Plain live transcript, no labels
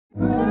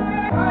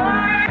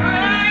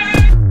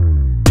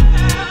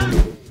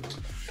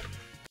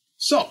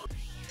So,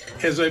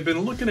 as I've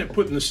been looking at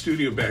putting the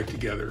studio back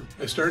together,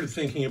 I started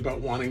thinking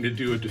about wanting to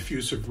do a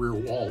diffusive rear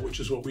wall, which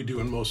is what we do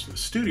in most of the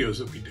studios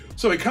that we do.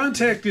 So I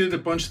contacted a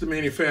bunch of the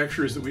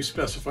manufacturers that we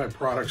specify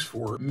products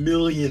for,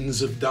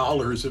 millions of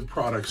dollars of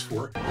products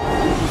for.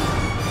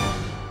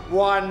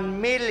 $1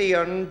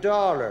 million.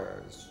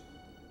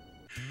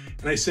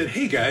 And I said,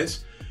 hey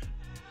guys,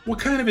 what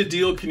kind of a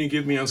deal can you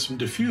give me on some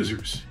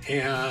diffusers?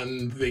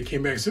 And they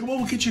came back and said, well,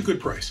 we'll get you a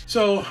good price.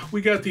 So we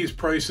got these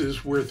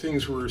prices where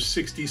things were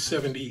 $60,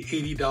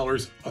 $70,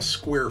 $80 a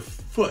square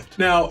foot.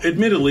 Now,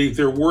 admittedly,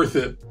 they're worth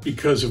it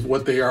because of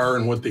what they are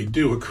and what they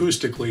do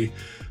acoustically.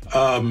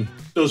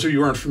 Those of you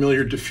who aren't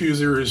familiar,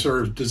 diffusers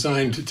are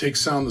designed to take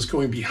sound that's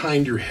going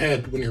behind your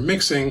head when you're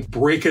mixing,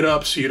 break it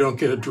up so you don't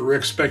get a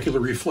direct specular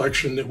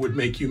reflection that would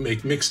make you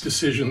make mix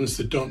decisions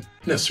that don't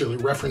necessarily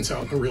reference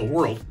out in the real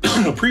world.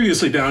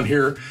 Previously down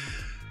here,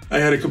 I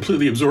had a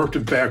completely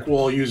absorptive back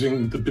wall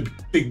using the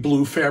big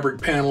blue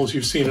fabric panels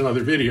you've seen in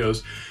other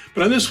videos.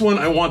 But on this one,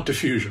 I want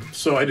diffusion.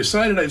 So I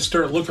decided I'd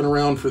start looking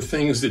around for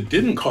things that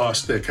didn't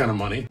cost that kind of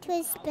money.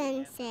 Too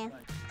expensive.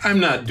 I'm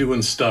not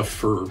doing stuff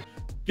for,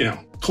 you know,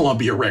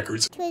 Columbia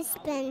Records. Too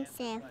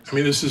expensive. I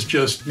mean, this is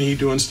just me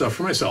doing stuff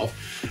for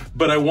myself,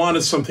 but I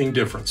wanted something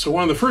different. So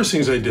one of the first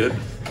things I did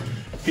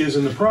is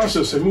in the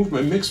process, I moved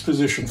my mix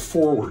position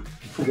forward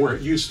from where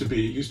it used to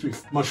be. It used to be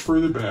much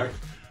further back.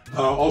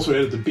 Also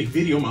added the big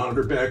video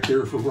monitor back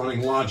there for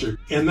running Logic.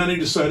 And then I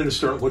decided to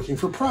start looking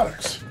for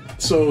products.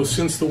 So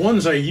since the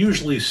ones I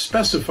usually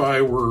specify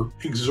were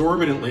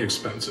exorbitantly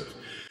expensive,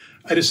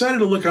 I decided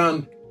to look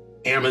on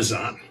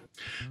Amazon.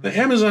 Now,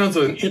 Amazon's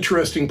an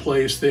interesting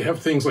place. They have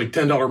things like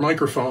 $10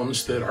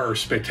 microphones that are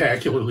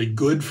spectacularly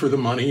good for the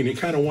money, and you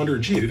kind of wonder,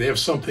 gee, do they have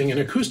something in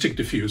acoustic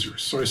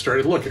diffusers? So I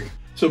started looking.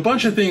 So a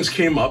bunch of things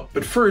came up,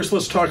 but first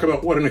let's talk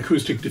about what an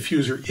acoustic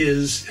diffuser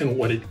is and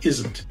what it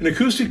isn't. An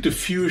acoustic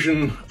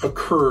diffusion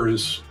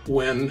occurs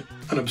when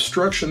an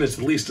obstruction is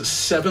at least a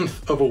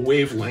seventh of a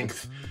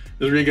wavelength.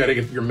 This is where you got to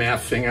get your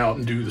math thing out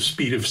and do the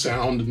speed of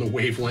sound and the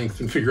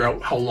wavelength and figure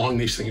out how long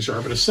these things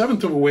are. But a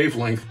seventh of a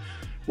wavelength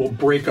will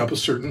break up a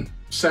certain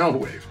sound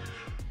wave.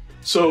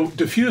 So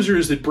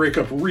diffusers that break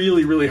up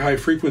really, really high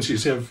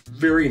frequencies have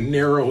very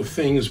narrow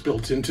things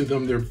built into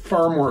them. They're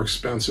far more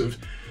expensive.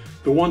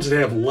 The ones that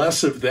have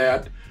less of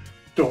that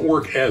don't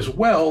work as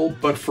well,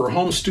 but for a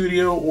home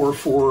studio or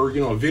for,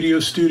 you know, a video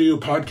studio,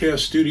 podcast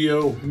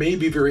studio, may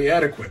be very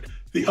adequate.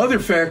 The other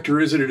factor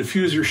is that a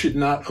diffuser should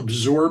not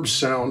absorb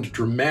sound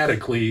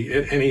dramatically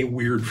at any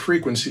weird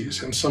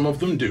frequencies, and some of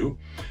them do.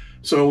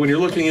 So when you're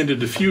looking into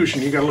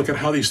diffusion, you got to look at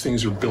how these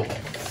things are built.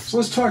 So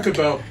let's talk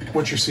about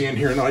what you're seeing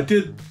here. Now, I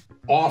did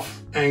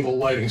off-angle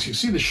lighting, so you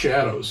see the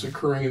shadows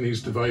occurring in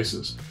these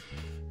devices.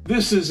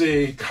 This is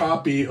a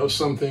copy of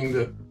something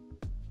that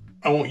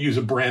I won't use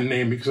a brand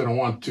name because I don't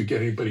want to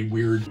get anybody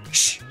weird.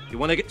 Shh, you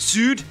want to get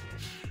sued?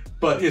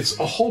 But it's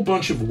a whole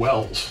bunch of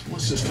wells.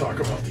 Let's just talk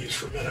about these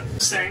for a minute.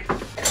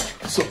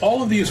 So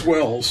all of these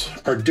wells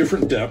are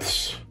different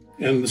depths,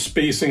 and the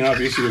spacing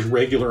obviously is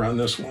regular on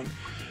this one.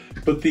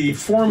 But the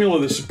formula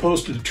that's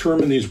supposed to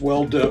determine these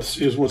well depths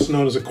is what's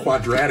known as a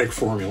quadratic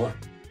formula.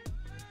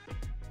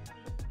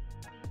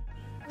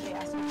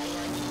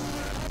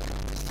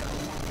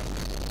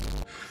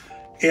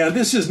 And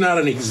this is not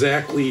an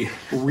exactly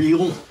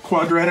real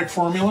quadratic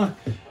formula.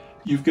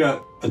 You've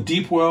got a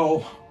deep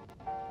well,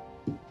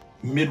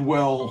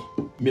 mid-well,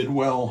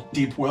 mid-well,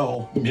 deep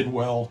well,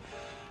 mid-well.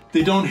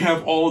 They don't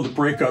have all of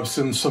the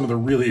breakups in some of the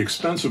really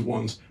expensive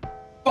ones.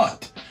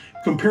 But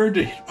compared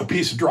to a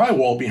piece of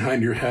drywall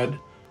behind your head,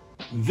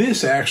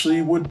 this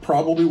actually would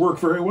probably work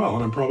very well,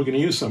 and I'm probably going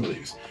to use some of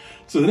these.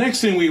 So the next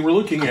thing we were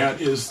looking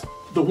at is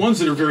the ones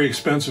that are very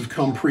expensive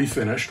come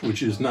pre-finished,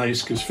 which is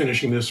nice because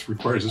finishing this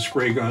requires a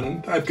spray gun,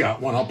 and I've got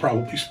one. I'll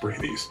probably spray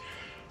these.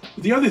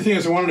 But the other thing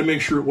is I wanted to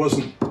make sure it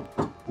wasn't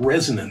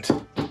resonant,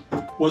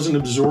 wasn't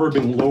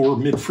absorbing lower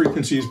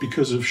mid-frequencies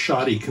because of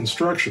shoddy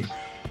construction.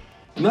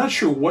 I'm not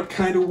sure what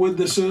kind of wood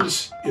this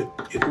is.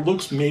 It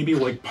looks maybe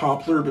like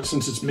poplar, but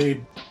since it's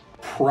made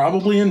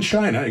probably in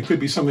China, it could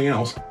be something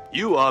else.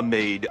 You are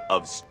made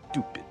of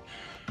stupid.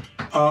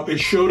 It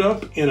showed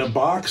up in a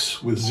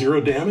box with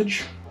 0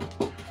 damage.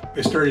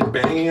 I started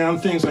banging on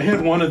things. I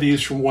had one of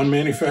these from one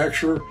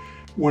manufacturer.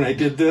 When I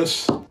did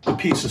this, the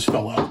pieces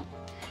fell out.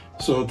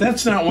 So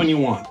that's not one you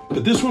want.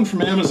 But this one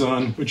from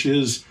Amazon, which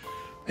is,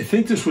 I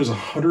think this was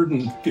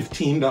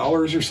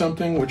 $115 or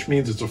something, which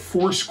means it's a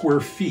 4 square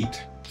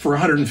feet for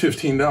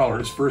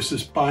 $115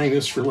 versus buying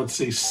this for, let's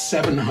say,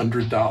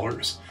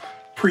 $700.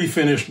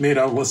 Pre-finished, made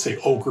out of, let's say,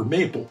 oak or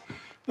maple.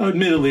 Now,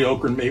 admittedly,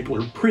 oak and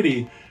maple are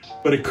pretty,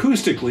 but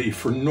acoustically,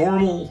 for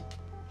normal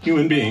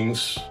human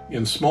beings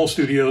in small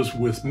studios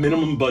with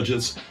minimum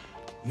budgets,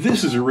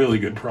 this is a really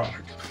good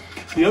product.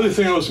 The other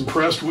thing I was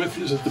impressed with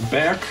is that the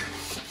back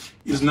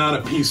is not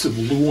a piece of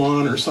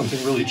Luan or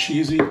something really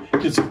cheesy.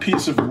 It's a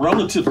piece of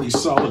relatively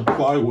solid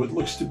plywood,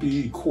 looks to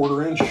be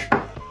 1/4 inch.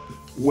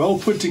 Well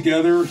put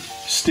together,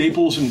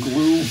 staples and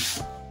glue,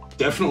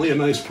 definitely a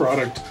nice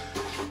product.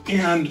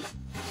 And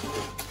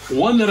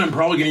one that I'm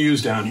probably going to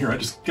use down here, I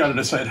just got to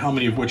decide how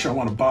many of which I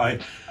want to buy.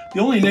 The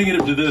only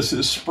negative to this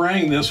is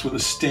spraying this with a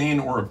stain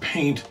or a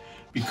paint.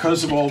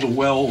 Because of all the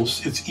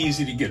wells, it's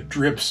easy to get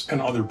drips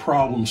and other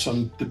problems. So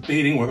I'm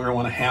debating whether I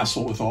want to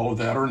hassle with all of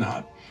that or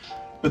not.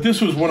 But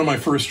this was one of my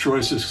first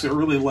choices because I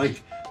really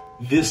like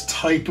this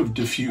type of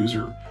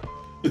diffuser.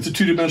 It's a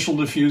two-dimensional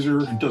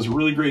diffuser. It does a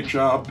really great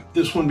job.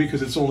 This one,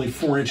 because it's only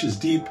 4 inches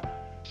deep,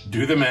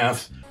 do the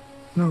math.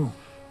 No,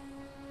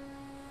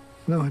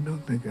 I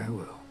don't think I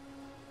will.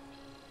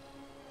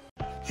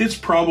 It's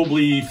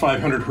probably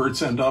 500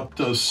 hertz and up,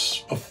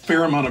 does a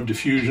fair amount of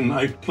diffusion.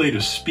 I played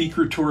a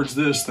speaker towards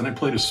this, then I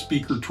played a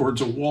speaker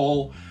towards a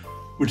wall,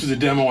 which is a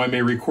demo I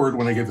may record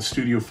when I get the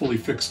studio fully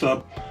fixed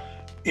up.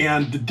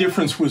 And the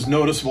difference was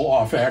noticeable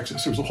off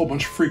axis. There was a whole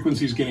bunch of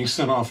frequencies getting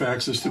sent off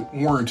axis that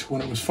weren't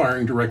when it was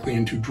firing directly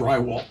into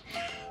drywall.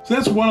 So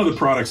that's one of the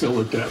products I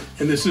looked at,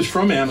 and this is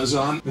from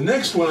Amazon. The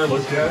next one I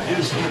looked at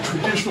is the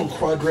traditional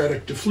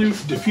quadratic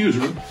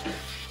diffuser,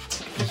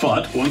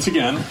 but once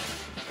again,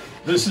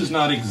 this is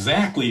not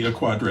exactly a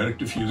quadratic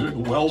diffuser.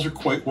 The wells are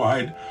quite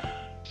wide.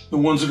 The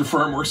ones that are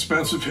far more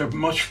expensive have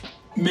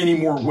many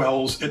more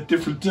wells at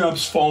different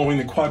depths, following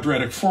the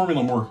quadratic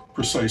formula more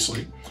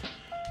precisely.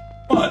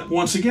 But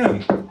once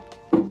again,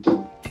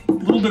 a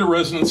little bit of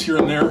resonance here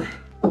and there,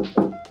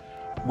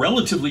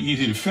 relatively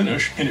easy to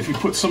finish. And if you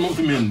put some of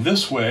them in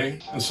this way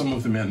and some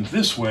of them in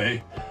this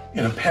way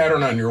in a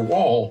pattern on your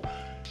wall,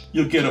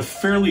 you'll get a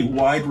fairly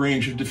wide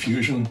range of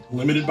diffusion,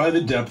 limited by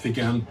the depth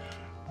again,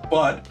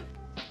 but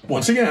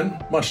once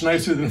again, much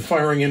nicer than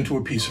firing into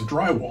a piece of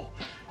drywall.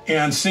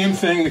 And same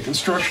thing, the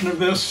construction of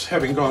this,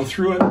 having gone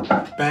through it,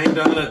 banged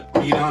on it,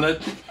 beat on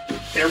it,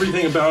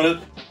 everything about it,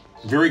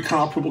 very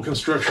comparable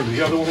construction to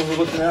the other one we're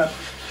looking at,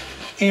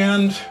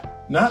 and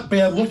not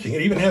bad looking.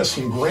 It even has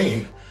some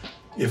grain.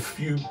 If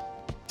you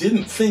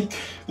didn't think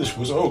this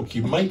was oak,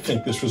 you might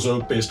think this was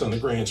oak based on the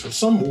grain. So it's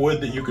some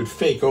wood that you could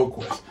fake oak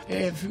with.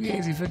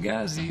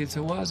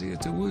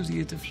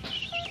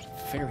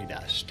 Very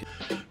dust.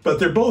 But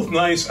they're both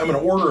nice. I'm going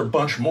to order a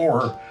bunch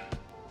more.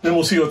 Then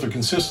we'll see what their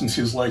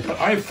consistency is like.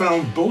 But I've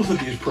found both of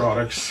these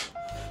products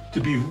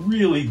to be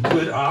really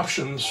good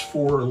options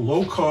for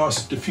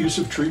low-cost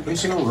diffusive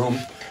treatments in a room.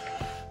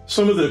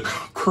 Some of the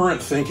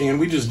current thinking, and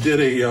we just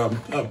did a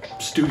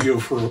studio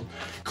for a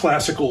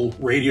classical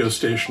radio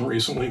station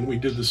recently, and we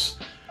did this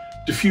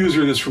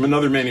diffuser that's from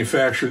another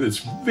manufacturer that's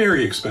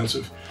very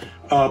expensive.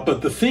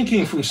 But the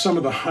thinking from some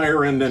of the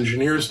higher-end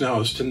engineers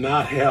now is to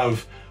not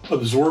have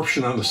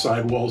absorption on the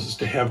sidewalls, is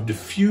to have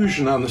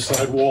diffusion on the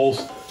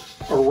sidewalls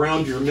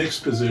around your mix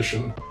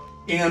position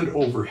and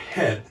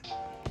overhead.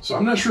 So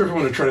I'm not sure if I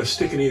want to try to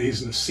stick any of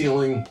these in the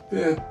ceiling.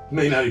 It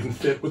may not even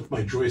fit with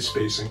my joist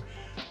spacing.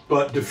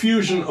 But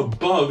diffusion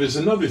above is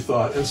another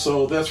thought, and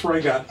so that's where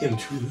I got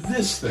into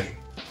this thing.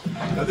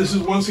 Now this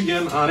is once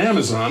again on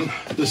Amazon.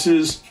 This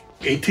is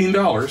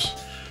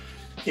 $18,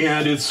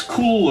 and it's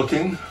cool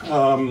looking.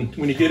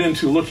 When you get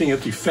into looking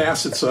at the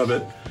facets of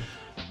it,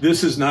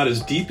 this is not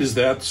as deep as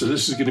that, so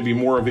this is going to be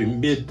more of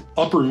a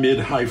upper mid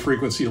high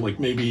frequency, like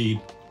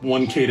maybe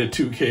 1K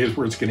to 2K is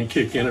where it's going to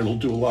kick in. It'll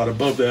do a lot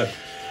above that.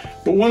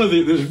 But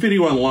there's a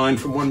video online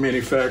from one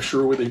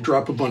manufacturer where they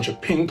drop a bunch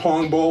of ping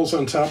pong balls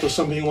on top of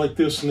something like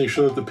this, and they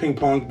show that the ping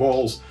pong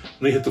balls,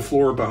 when they hit the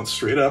floor, bounce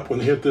straight up. When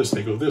they hit this,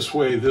 they go this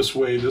way, this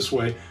way, this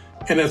way,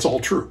 and that's all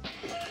true.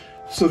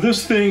 So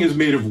this thing is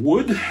made of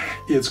wood.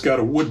 It's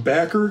got a wood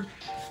backer.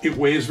 It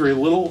weighs very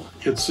little.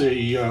 It's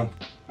a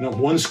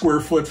 1 square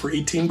foot for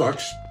 18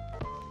 bucks,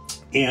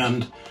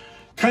 and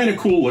kind of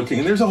cool looking.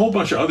 And there's a whole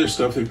bunch of other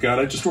stuff they've got.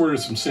 I just ordered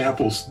some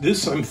samples.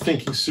 This I'm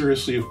thinking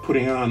seriously of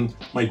putting on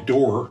my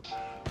door,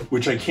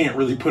 which I can't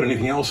really put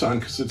anything else on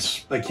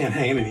because I can't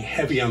hang anything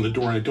heavy on the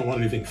door, and I don't want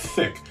anything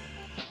thick.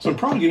 So I'm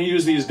probably going to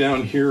use these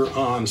down here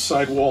on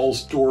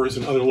sidewalls, doors,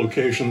 and other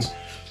locations.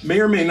 May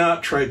or may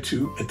not try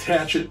to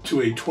attach it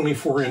to a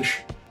 24-inch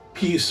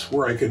piece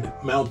where I could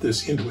mount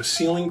this into a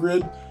ceiling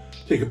grid.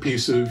 Take a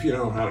piece of, I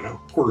don't know,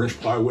 1/4-inch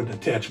plywood and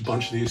attach a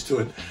bunch of these to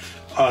it.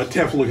 To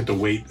have to look at the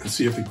weight and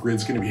see if the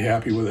grid's going to be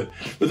happy with it.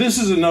 But this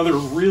is another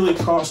really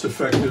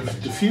cost-effective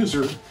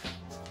diffuser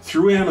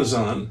through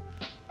Amazon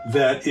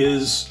that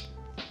is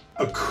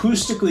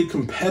acoustically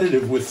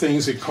competitive with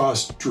things that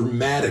cost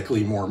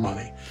dramatically more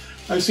money.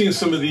 I've seen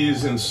some of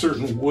these in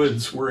certain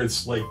woods where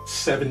it's like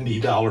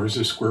 $70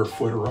 a square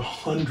foot or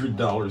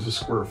 $100 a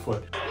square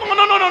foot.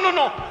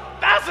 No.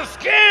 That's a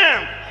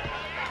scam.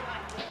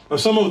 Now,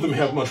 some of them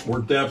have much more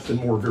depth and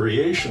more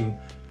variation,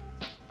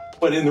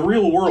 but in the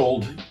real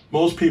world,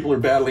 most people are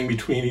battling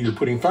between either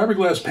putting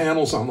fiberglass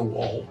panels on the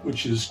wall,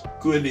 which is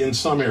good in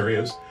some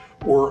areas,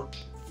 or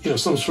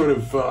some sort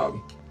of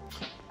foam,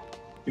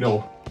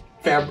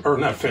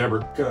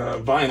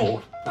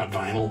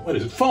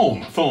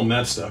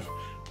 that stuff.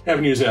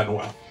 Haven't used that in a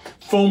while.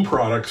 Foam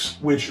products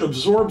which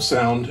absorb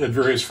sound at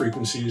various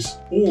frequencies,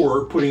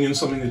 or putting in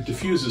something that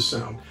diffuses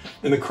sound.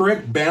 And the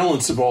correct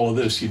balance of all of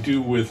this you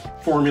do with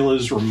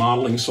formulas or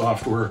modeling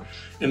software.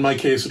 In my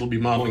case, it'll be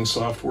modeling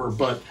software,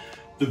 but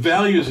the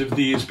values of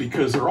these,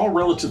 because they're all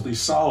relatively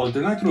solid,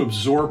 they're not going to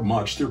absorb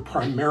much. They're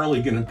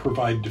primarily going to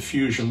provide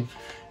diffusion.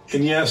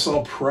 And yes,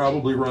 I'll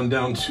probably run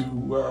down to,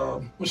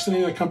 what's the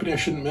name of that company I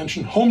shouldn't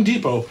mention? Home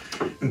Depot,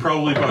 and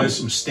probably buy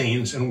some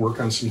stains and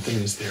work on some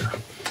things there.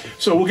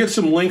 So we'll get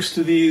some links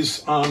to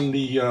these on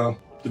the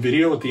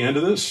video at the end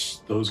of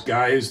this. Those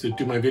guys that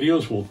do my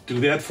videos will do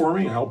that for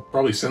me. I'll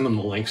probably send them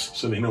the links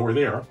so they know where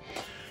they are.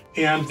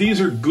 And these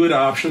are good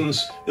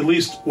options. At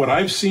least what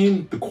I've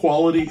seen, the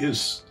quality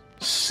is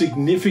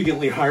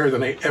significantly higher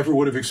than I ever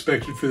would have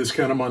expected for this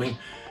kind of money.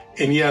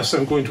 And yes,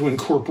 I'm going to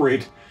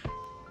incorporate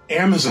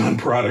Amazon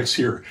products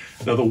here.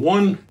 Now, the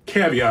one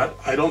caveat,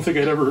 I don't think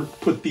I'd ever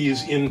put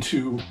these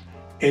into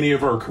any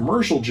of our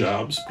commercial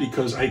jobs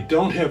because I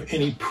don't have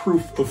any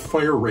proof of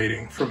fire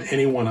rating from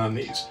anyone on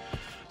these.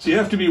 So you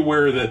have to be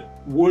aware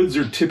that woods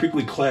are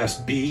typically Class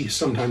B,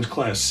 sometimes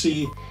Class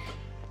C.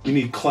 You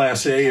need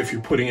Class A if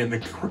you're putting it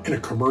in a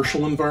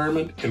commercial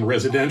environment. In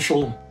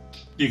residential,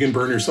 you can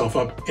burn yourself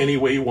up any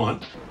way you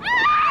want.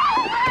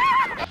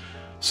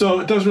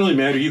 So it doesn't really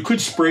matter. You could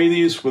spray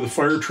these with a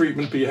fire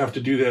treatment, but you have to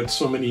do that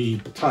so many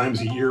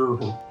times a year.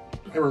 Or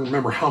I don't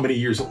remember how many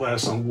years it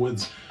lasts on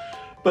woods.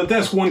 But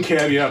that's one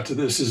caveat to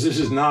this, is this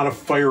is not a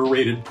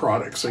fire-rated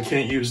product. So I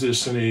can't use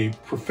this in a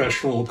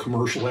professional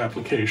commercial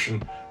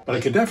application, but I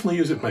could definitely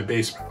use it in my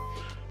basement.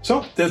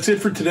 So that's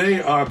it for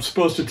today. I'm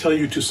supposed to tell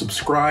you to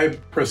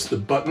subscribe, press the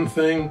button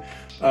thing.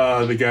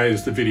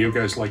 The video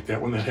guys like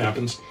that when that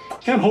happens.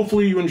 And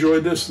hopefully you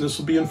enjoyed this and this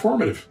will be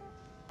informative.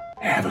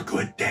 Have a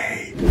good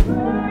day.